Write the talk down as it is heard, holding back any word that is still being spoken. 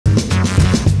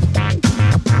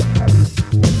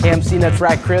Hey, I'm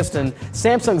CNET's Chris, and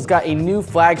Samsung's got a new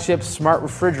flagship smart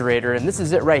refrigerator, and this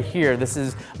is it right here. This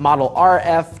is model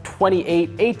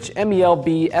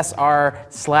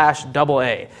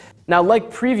RF28HMELB-SR/AA. Now, like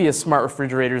previous smart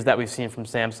refrigerators that we've seen from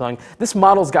Samsung, this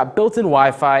model's got built-in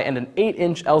Wi-Fi and an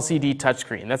 8-inch LCD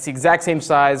touchscreen. That's the exact same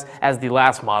size as the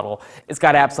last model. It's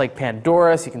got apps like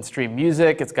Pandora, so you can stream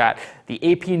music. It's got the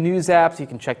AP News app, so you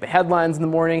can check the headlines in the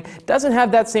morning. It doesn't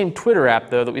have that same Twitter app,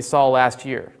 though, that we saw last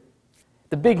year.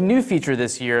 The big new feature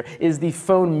this year is the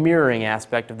phone mirroring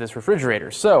aspect of this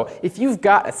refrigerator. So if you've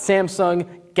got a Samsung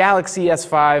Galaxy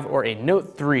S5 or a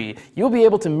Note 3, you'll be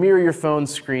able to mirror your phone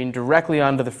screen directly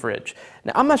onto the fridge.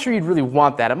 Now, I'm not sure you'd really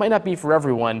want that. It might not be for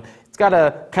everyone. It's got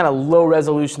a kind of low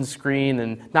resolution screen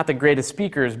and not the greatest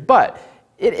speakers, but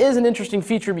it is an interesting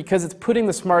feature because it's putting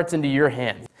the smarts into your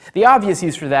hands. The obvious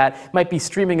use for that might be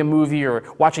streaming a movie or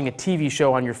watching a TV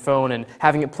show on your phone and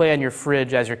having it play on your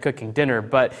fridge as you're cooking dinner.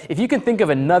 But if you can think of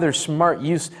another smart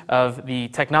use of the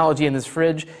technology in this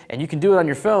fridge and you can do it on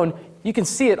your phone, you can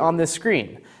see it on this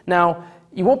screen. Now,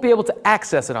 you won't be able to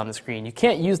access it on the screen. You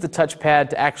can't use the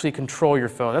touchpad to actually control your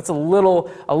phone. That's a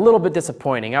little bit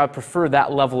disappointing. I would prefer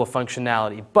that level of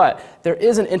functionality. But there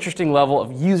is an interesting level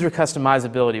of user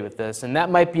customizability with this, and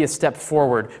that might be a step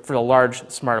forward for the large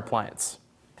smart appliance.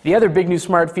 The other big new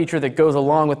smart feature that goes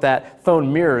along with that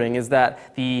phone mirroring is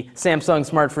that the Samsung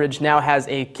Smart Fridge now has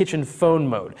a kitchen phone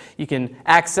mode. You can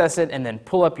access it and then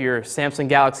pull up your Samsung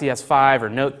Galaxy S5 or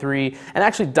Note 3 and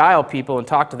actually dial people and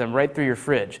talk to them right through your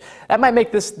fridge. That might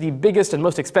make this the biggest and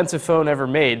most expensive phone ever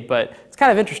made, but it's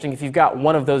kind of interesting if you've got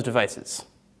one of those devices.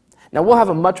 Now, we'll have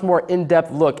a much more in-depth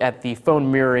look at the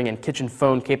phone mirroring and kitchen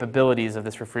phone capabilities of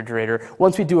this refrigerator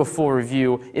once we do a full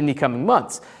review in the coming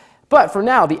months. But for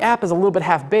now, the app is a little bit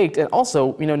half-baked, and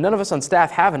also, none of us on staff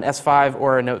have an S5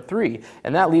 or a Note 3,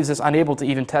 and that leaves us unable to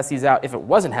even test these out if it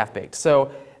wasn't half-baked.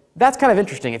 So that's kind of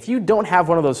interesting. If you don't have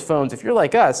one of those phones, if you're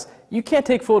like us, you can't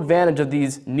take full advantage of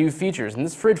these new features, and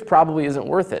this fridge probably isn't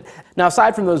worth it. Now,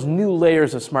 aside from those new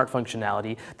layers of smart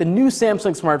functionality, the new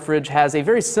Samsung Smart Fridge has a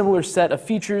very similar set of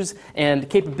features and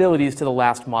capabilities to the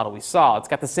last model we saw. It's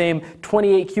got the same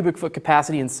 28 cubic foot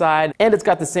capacity inside, and it's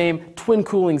got the same twin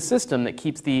cooling system that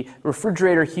keeps the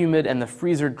refrigerator humid and the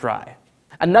freezer dry.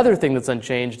 Another thing that's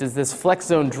unchanged is this flex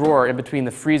zone drawer in between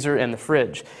the freezer and the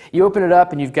fridge. You open it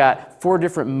up and you've got 4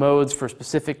 different modes for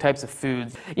specific types of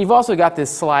foods. You've also got this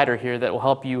slider here that will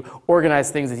help you organize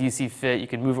things as you see fit. You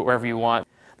can move it wherever you want.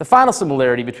 The final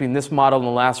similarity between this model and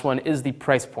the last one is the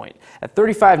price point. At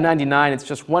 $35.99, it's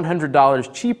just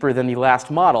 $100 cheaper than the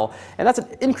last model, and that's an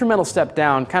incremental step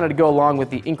down, kind of to go along with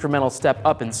the incremental step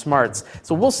up in smarts.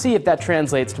 So we'll see if that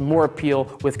translates to more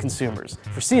appeal with consumers.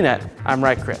 For CNET, I'm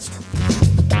Chris.